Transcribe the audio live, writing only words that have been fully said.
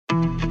It's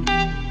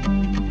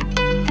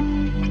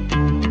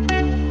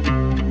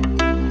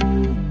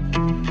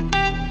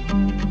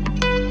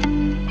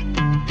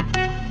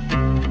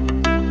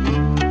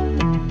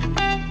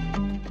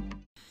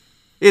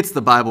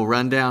the Bible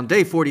Rundown,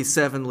 day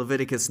 47,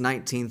 Leviticus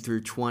 19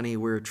 through 20.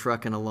 We're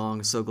trucking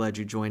along. So glad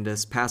you joined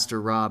us. Pastor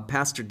Rob,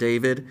 Pastor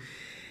David,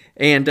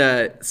 and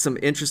some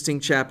interesting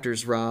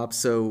chapters, Rob.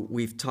 So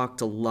we've talked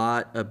a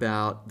lot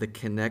about the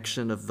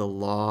connection of the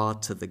law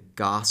to the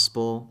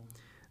gospel.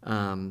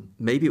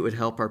 Maybe it would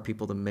help our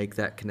people to make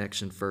that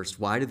connection first.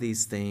 Why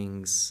is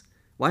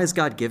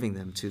God giving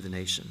them to the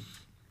nation?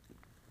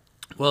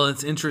 Well,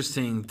 it's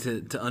interesting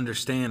to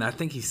understand. I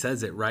think he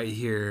says it right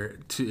here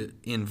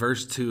in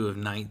verse 2 of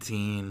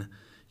 19.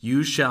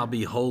 You shall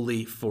be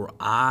holy, for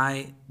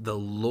I, the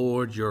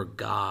Lord your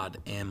God,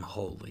 am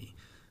holy.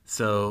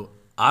 So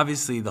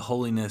obviously the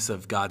holiness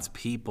of God's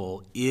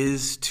people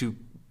is to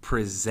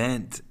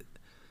present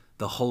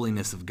the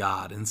holiness of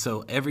God. And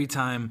so every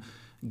time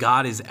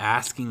God is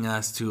asking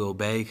us to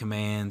obey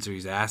commands, or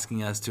he's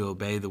asking us to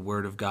obey the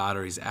word of God,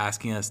 or he's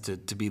asking us to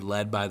be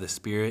led by the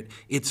Spirit,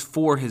 it's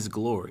for his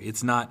glory.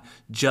 It's not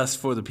just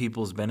for the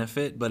people's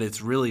benefit, but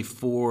it's really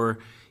for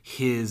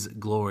his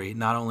glory,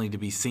 not only to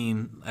be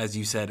seen, as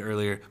you said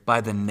earlier,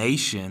 by the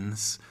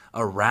nations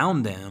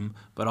around them,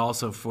 but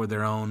also for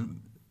their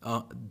own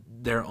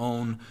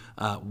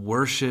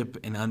worship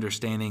and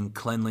understanding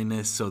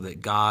cleanliness, so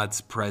that God's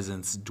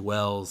presence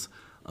dwells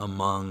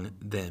among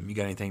them. You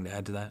got anything to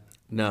add to that?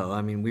 No,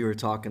 I mean, we were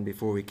talking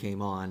before we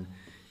came on.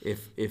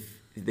 If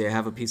they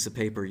have a piece of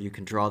paper, you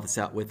can draw this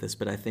out with us.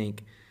 But I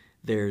think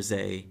there's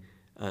a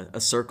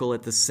circle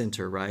at the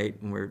center, right?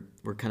 And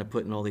we're kind of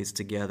putting all these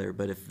together.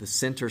 But if the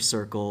center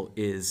circle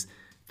is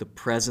the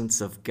presence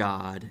of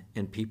God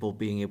and people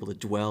being able to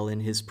dwell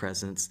in his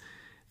presence,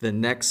 the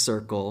next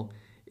circle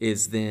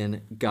is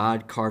then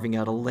God carving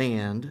out a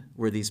land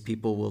where these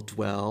people will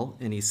dwell.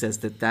 And he says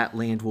that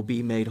land will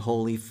be made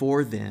holy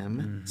for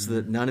them, so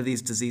that none of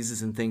these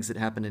diseases and things that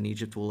happened in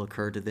Egypt will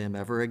occur to them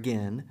ever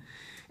again.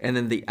 And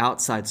then the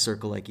outside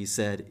circle, like you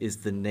said,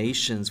 is the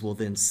nations will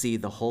then see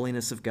the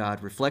holiness of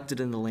God reflected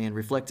in the land,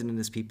 reflected in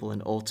his people,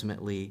 and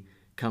ultimately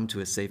come to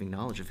a saving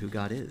knowledge of who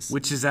God is.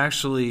 Which is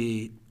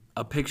actually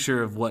a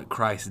picture of what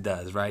Christ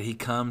does, right? He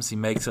comes, he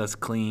makes us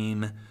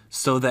clean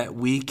so that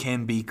we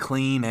can be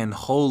clean and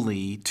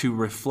holy to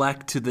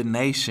reflect to the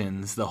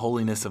nations the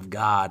holiness of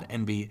God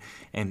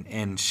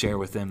and share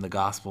with them the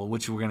gospel,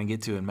 which we're going to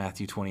get to in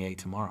Matthew 28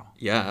 tomorrow.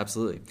 Yeah,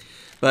 absolutely.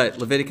 But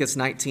Leviticus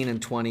 19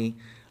 and 20,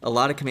 a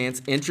lot of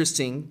commands.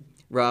 Interesting,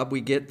 Rob, we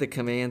get the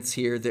commands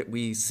here that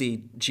we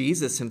see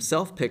Jesus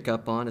himself pick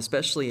up on,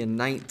 especially in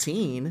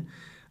 19,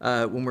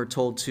 when we're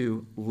told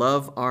to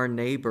love our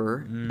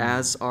neighbor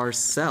as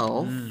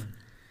ourself.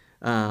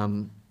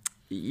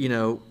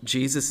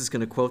 Jesus is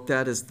going to quote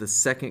that as the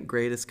second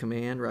greatest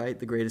command, right?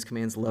 The greatest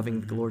command is loving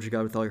the Lord your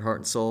God with all your heart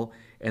and soul,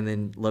 and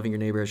then loving your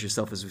neighbor as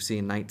yourself, as we see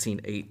in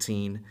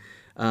 19:18.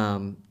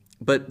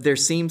 But there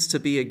seems to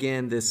be,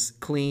 again, this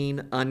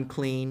clean,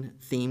 unclean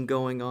theme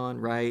going on,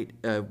 right?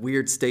 A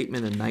weird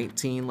statement in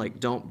 19, like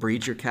don't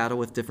breed your cattle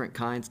with different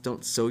kinds,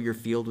 don't sow your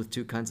field with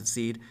two kinds of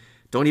seed,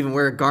 don't even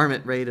wear a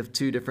garment made of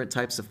two different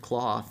types of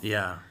cloth.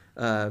 Yeah.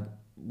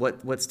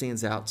 What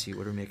stands out to you?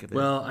 What do we make of it?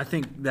 Well, I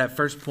think that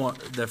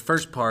the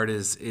first part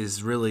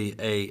is really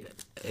a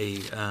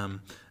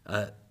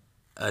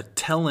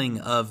telling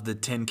of the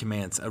Ten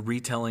Commandments, a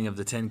retelling of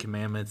the Ten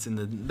Commandments.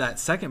 And that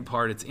second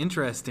part, it's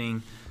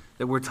interesting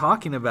that we're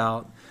talking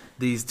about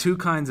these two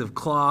kinds of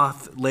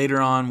cloth. Later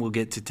on, we'll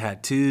get to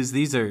tattoos.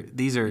 These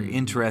are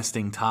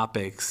interesting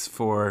topics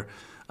for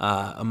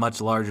a much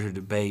larger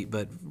debate.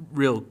 But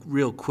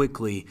real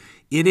quickly,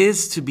 it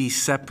is to be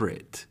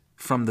separate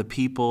from the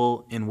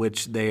people in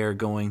which they are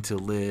going to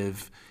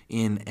live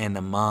in and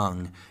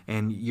among.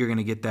 And you're going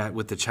to get that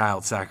with the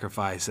child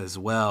sacrifice as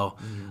well.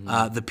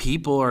 The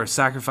people are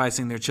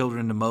sacrificing their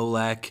children to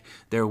Molech.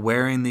 They're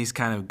wearing these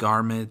kind of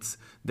garments.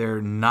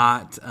 They're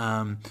not.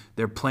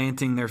 They're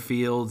planting their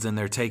fields and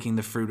they're taking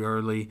the fruit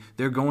early.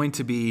 They're going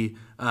to be.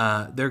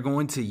 They're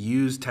going to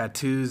use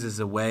tattoos as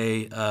a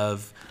way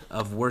of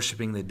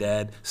worshiping the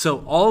dead.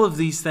 So all of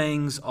these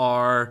things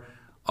are.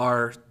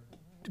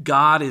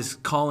 God is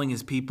calling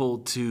his people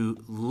to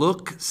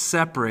look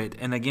separate.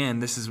 And again,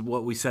 this is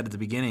what we said at the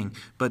beginning,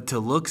 but to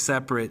look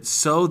separate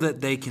so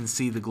that they can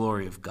see the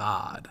glory of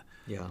God.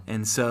 Yeah.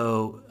 And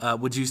so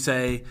would you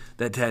say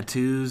that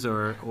tattoos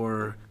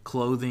or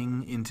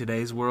clothing in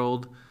today's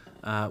world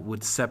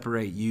would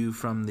separate you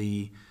from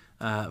the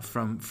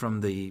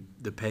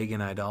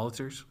pagan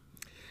idolaters?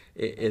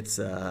 It's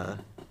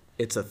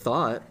a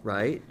thought,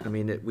 right? I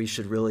mean, we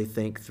should really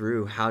think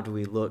through, how do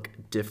we look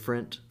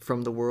different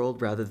from the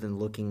world rather than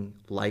looking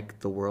like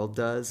the world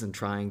does and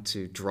trying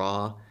to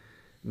draw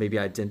maybe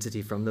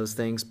identity from those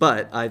things.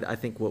 But I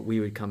think what we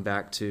would come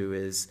back to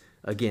is,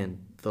 again,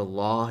 the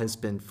law has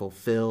been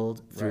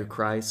fulfilled through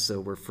Christ, so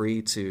we're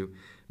free to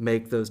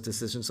make those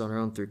decisions on our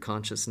own through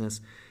consciousness.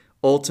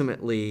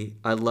 Ultimately,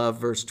 I love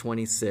verse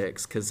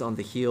 26, because on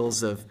the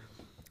heels of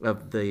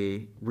of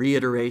the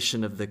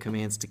reiteration of the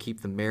commands to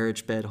keep the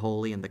marriage bed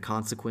holy and the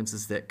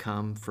consequences that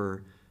come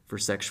for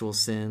sexual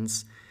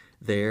sins,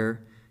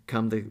 there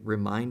come the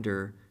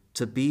reminder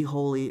to be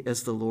holy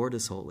as the Lord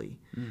is holy.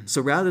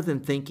 So rather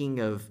than thinking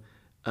of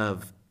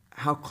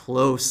how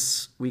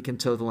close we can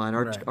toe the line,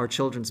 our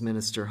children's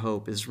minister,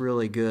 Hope, is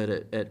really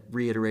good at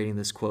reiterating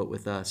this quote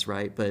with us,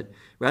 right? But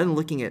rather than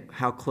looking at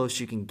how close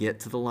you can get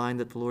to the line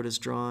that the Lord has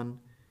drawn,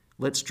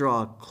 let's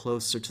draw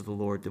closer to the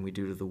Lord than we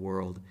do to the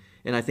world.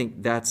 And I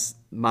think that's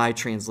my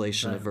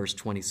translation of verse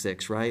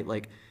 26, right?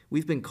 Like,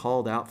 we've been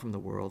called out from the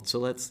world, so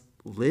let's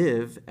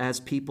live as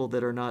people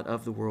that are not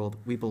of the world.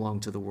 We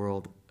belong to the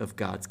world of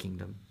God's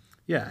kingdom.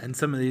 Yeah, and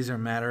some of these are a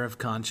matter of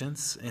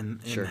conscience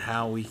and Sure.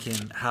 how we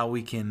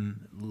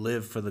can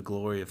live for the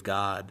glory of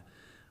God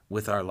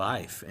with our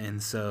life.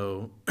 And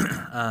so,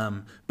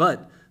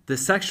 but the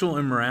sexual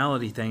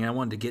immorality thing I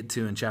wanted to get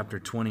to in chapter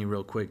 20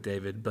 real quick,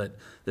 David. But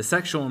the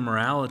sexual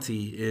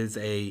immorality is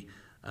a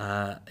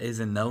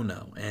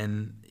no-no,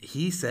 and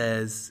he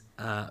says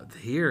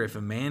here, if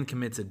a man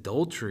commits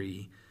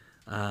adultery,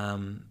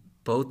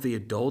 both the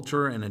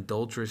adulterer and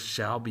adulteress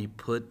shall be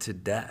put to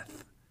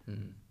death.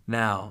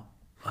 Now,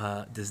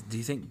 do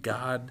you think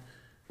God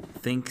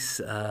thinks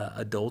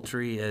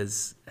adultery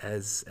as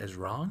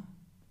wrong?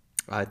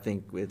 I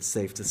think it's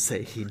safe to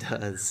say he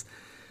does.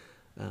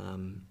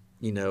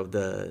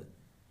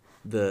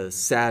 The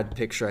sad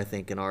picture, I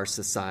think, in our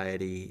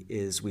society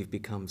is we've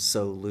become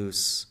so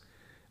loose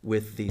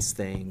with these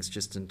things,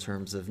 just in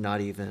terms of not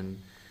even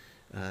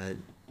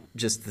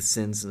just the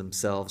sins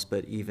themselves,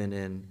 but even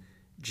in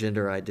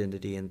gender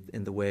identity and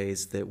in the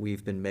ways that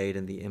we've been made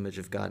in the image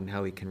of God and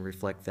how we can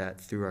reflect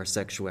that through our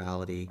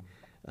sexuality.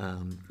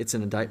 It's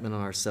an indictment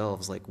on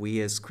ourselves. Like,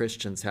 we as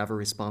Christians have a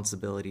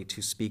responsibility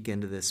to speak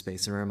into this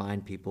space and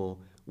remind people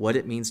what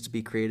it means to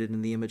be created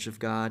in the image of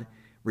God,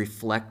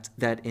 reflect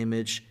that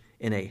image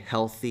in a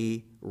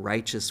healthy,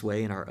 righteous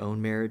way in our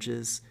own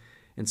marriages.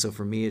 And so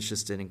for me, it's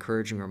just an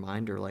encouraging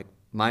reminder, like,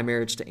 my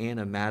marriage to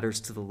Anna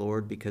matters to the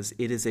Lord because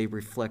it is a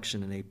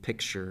reflection and a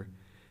picture,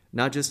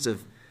 not just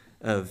of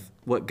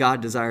what God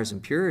desires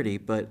in purity,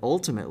 but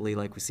ultimately,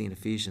 like we see in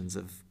Ephesians,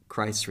 of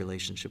Christ's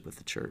relationship with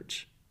the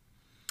church.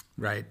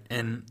 Right,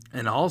 and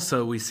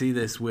also we see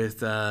this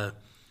with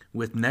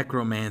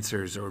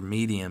necromancers or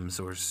mediums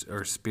or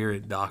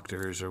spirit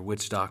doctors or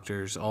witch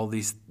doctors, all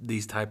these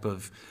type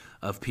of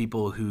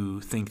people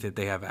who think that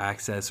they have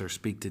access or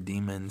speak to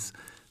demons.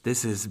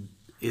 This is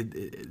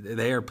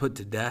they are put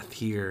to death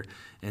here.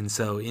 And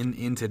so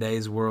in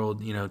today's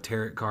world,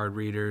 tarot card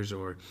readers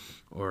or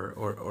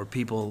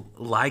people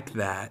like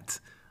that,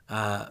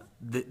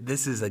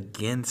 this is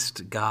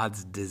against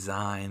God's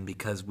design,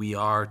 because we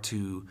are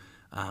to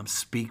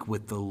speak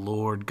with the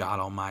Lord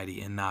God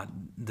Almighty and not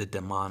the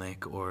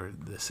demonic or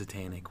the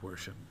satanic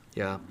worship.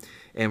 Yeah,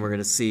 and we're going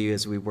to see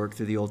as we work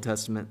through the Old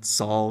Testament,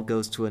 Saul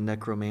goes to a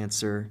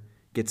necromancer,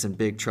 gets in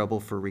big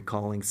trouble for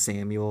recalling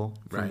Samuel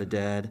from the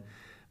dead.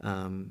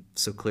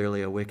 So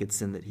clearly a wicked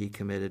sin that he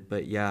committed.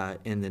 But yeah,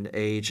 in an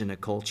age and a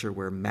culture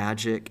where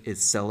magic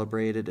is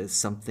celebrated as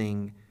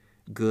something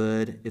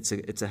good,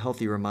 it's a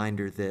healthy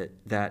reminder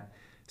that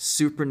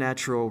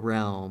supernatural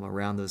realm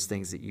around those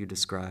things that you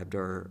described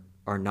are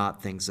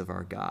not things of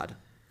our God.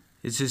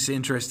 It's just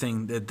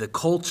interesting that the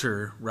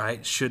culture,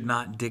 right, should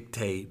not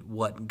dictate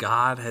what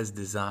God has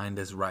designed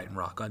as right and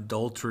wrong.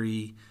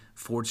 Adultery,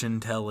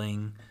 fortune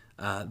telling,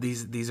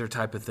 these are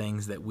type of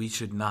things that we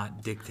should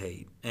not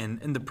dictate. And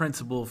the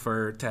principle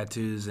for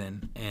tattoos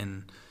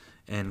and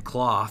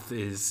cloth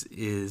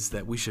is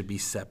that we should be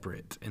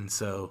separate. And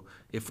so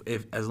if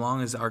as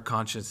long as our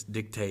conscience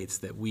dictates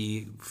that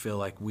we feel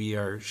like we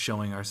are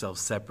showing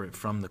ourselves separate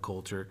from the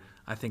culture,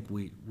 I think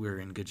we're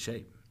in good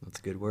shape. That's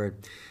a good word.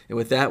 And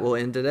with that, we'll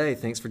end today.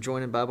 Thanks for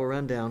joining Bible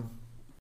Rundown.